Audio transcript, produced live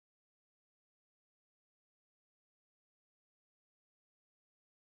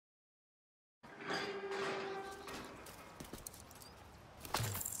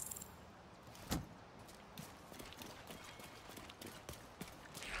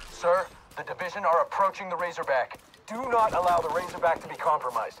Sir, the Division are approaching the Razorback. Do not allow the Razorback to be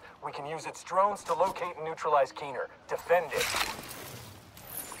compromised. We can use its drones to locate and neutralize Keener. Defend it.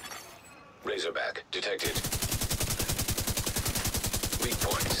 Razorback detected. Weak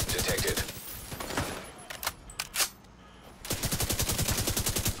points detected.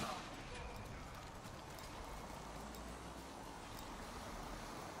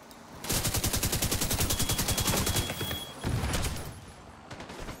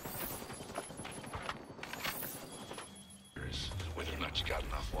 Whether or not you got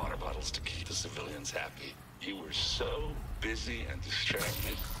enough water bottles to keep the civilians happy. You were so busy and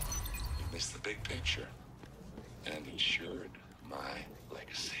distracted, you missed the big picture and ensured my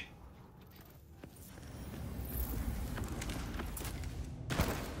legacy.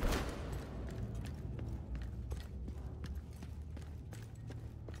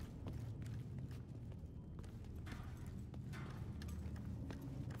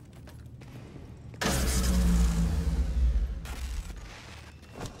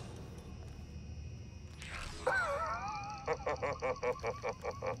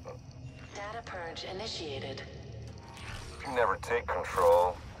 Data purge initiated. If you never take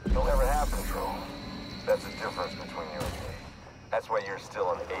control, you'll never have control. That's the difference between you and me. That's why you're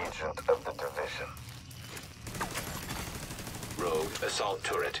still an agent of the Division. Rogue assault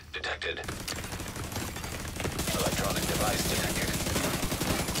turret detected. Electronic device detected.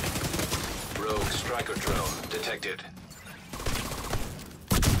 Rogue striker drone detected.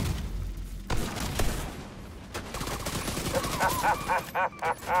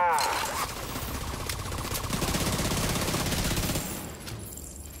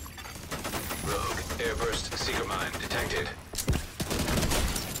 Rogue airburst seeker mine detected.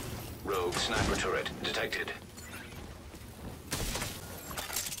 Rogue sniper turret detected.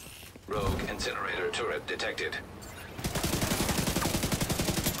 Rogue incinerator turret detected.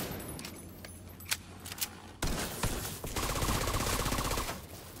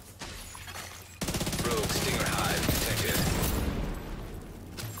 Rogue stinger hive detected.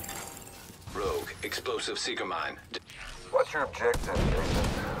 Rogue explosive seeker mine. What's your objective, Agent?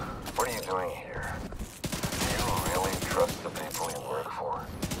 What are you doing here? Do you really trust the people you work for?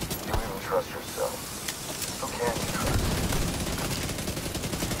 Do you even trust yourself? Who can you trust?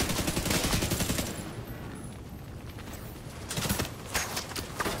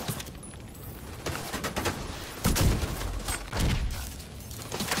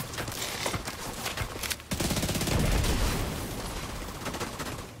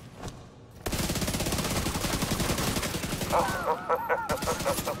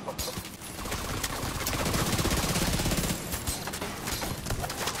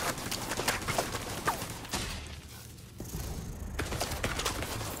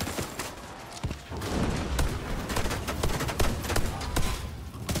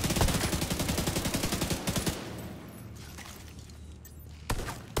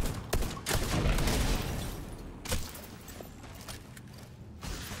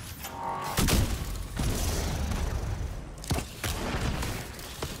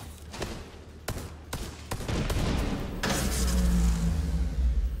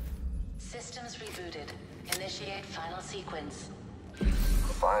 Systems rebooted. Initiate final sequence.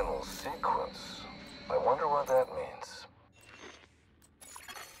 Final sequence? I wonder what that means.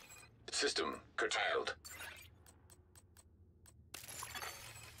 System curtailed.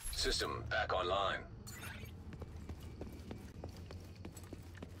 System back online.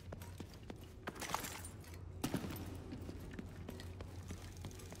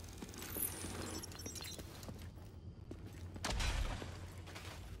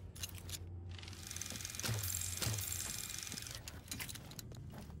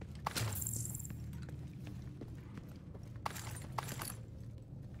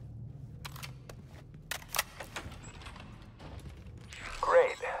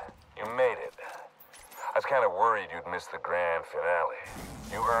 Great. You made it. I was kind of worried you'd miss the grand finale.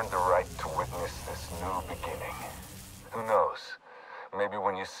 You earned the right to witness this new beginning. Who knows? Maybe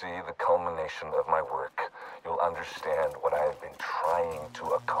when you see the culmination of my work, you'll understand what I have been trying to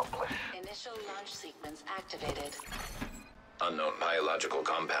accomplish. Initial launch sequence activated. Unknown biological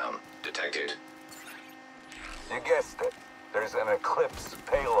compound detected. You guessed it. There's an Eclipse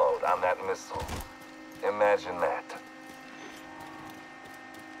payload on that missile. Imagine that.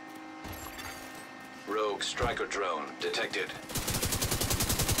 Rogue striker drone detected.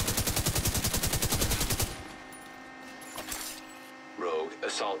 Rogue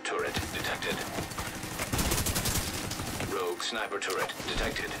assault turret detected. Rogue sniper turret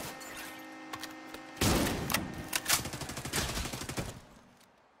detected.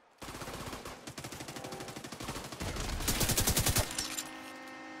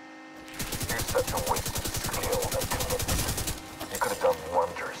 Such a waste of skill and commitment. You could have done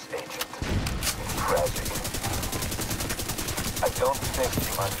wonders, Agent. It's tragic. I don't think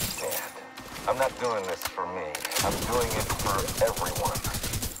you understand. I'm not doing this for me. I'm doing it for everyone.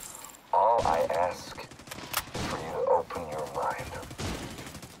 All I ask is for you to open your mind.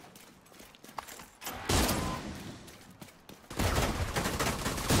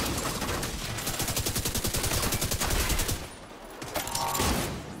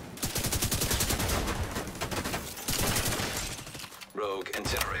 Rogue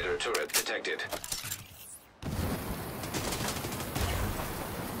incinerator turret detected.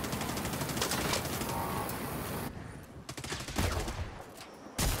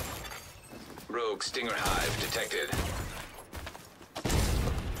 Rogue Stinger Hive detected.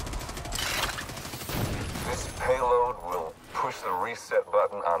 This payload will push the reset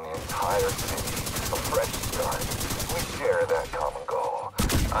button on the entire city. A fresh start. We share that common goal.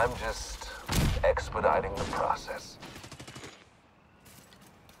 I'm just expediting the process.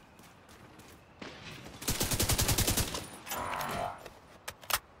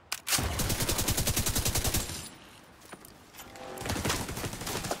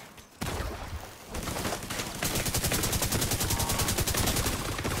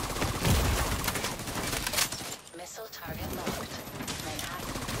 Missile target locked. Manhattan.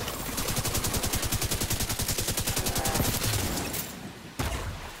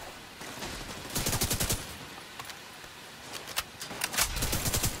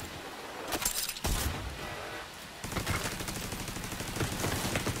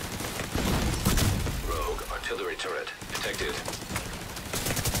 Rogue artillery turret detected.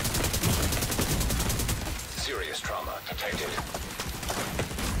 Serious trauma detected.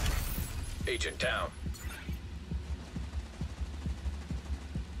 Agent down.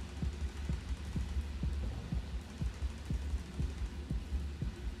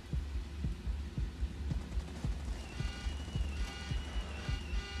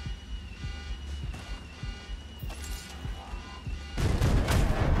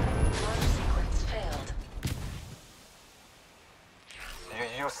 Launch sequence failed.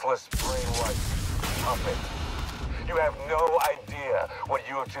 You useless brainwashed puppet. You have no idea what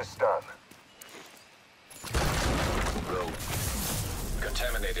you have just done. Rogue.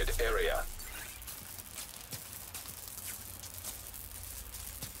 Contaminated area.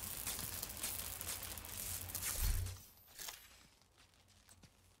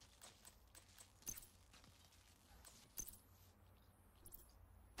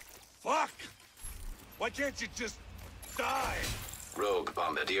 Fuck! Why can't you just die? Rogue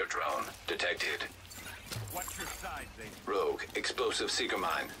bombardier drone detected. What's your side, thing? Rogue explosive seeker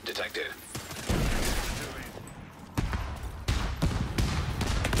mine detected.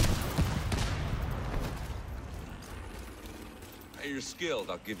 Hey, you're skilled,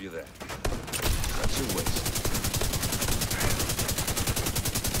 I'll give you that. That's your waste.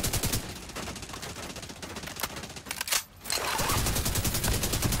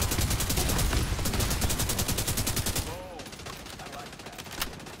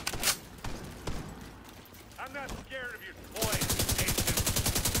 I'm not scared of your toys, Agent.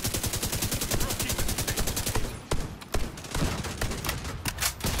 Rookie mistake.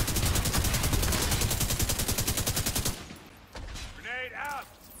 Grenade out!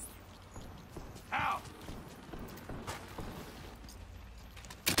 Out!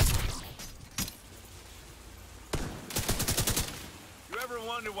 You ever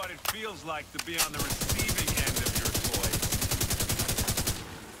wonder what it feels like to be on the receiving end of your toys?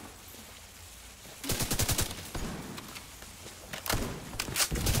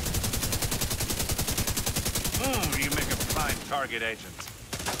 You make a prime target, Agent.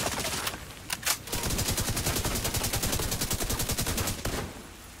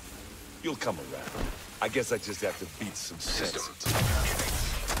 You'll come around. I guess I just have to beat some System. sense.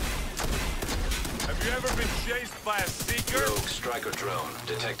 Have you ever been chased by a seeker? Rogue striker drone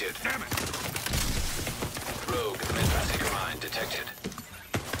detected. Damn it! Rogue missile seeker mine detected.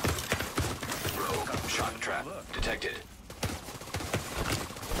 Rogue shock trap detected.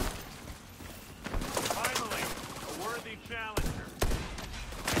 Finally, a worthy challenger.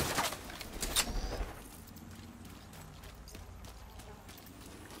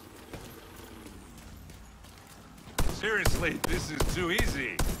 Seriously, this is too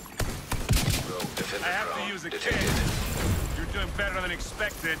easy. Rogue defender I have drone to use a detected. kit. You're doing better than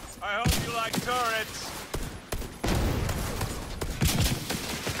expected. I hope you like turrets.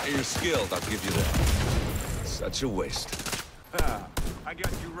 Hey, you're skilled, I'll give you that. Such a waste. I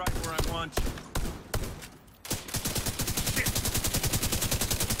got you right where I want you. Shit.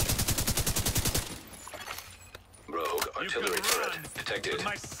 Rogue Artillery turret detected. but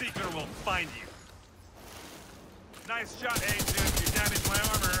my seeker will find you. Nice shot, Agent. You damaged my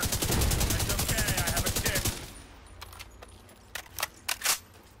armor. That's okay, I have a kick.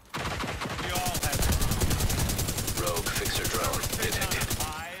 We all have it. Rogue fixer drone detected.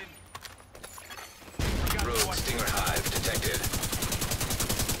 Rogue Stinger Hive detected.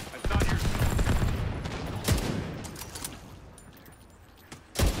 I thought you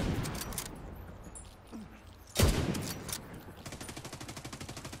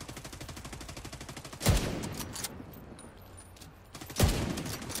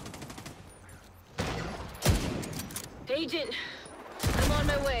Agent, I'm on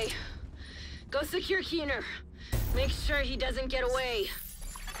my way. Go secure Keener. Make sure he doesn't get away.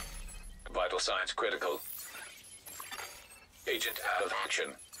 Vital signs critical. Agent out of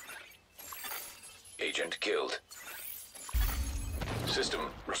action. Agent killed. System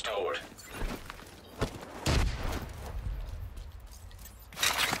restored.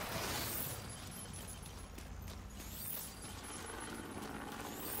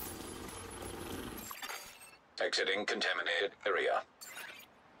 Exiting contaminated area.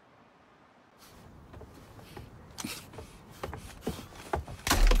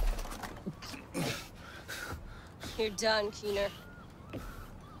 You're done, Keener.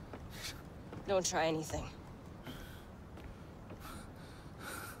 Don't try anything.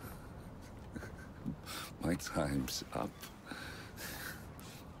 My time's up.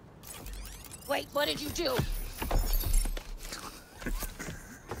 Wait, what did you do?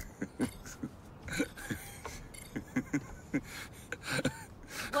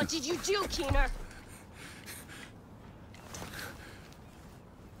 What did you do, Keener?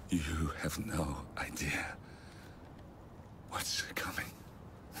 You have no idea what's coming.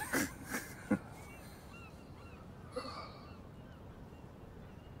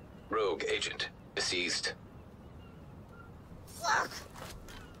 Rogue agent deceased. Fuck!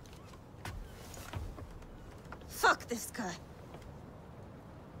 Fuck this guy.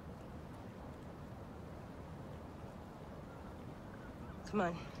 Come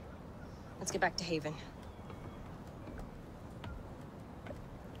on. Let's get back to Haven.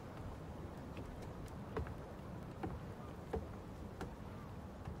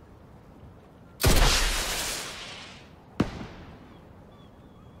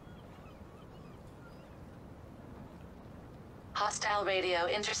 Hostile radio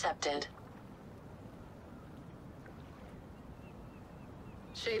intercepted.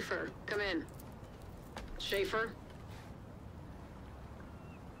 Schaefer, come in. Schaefer?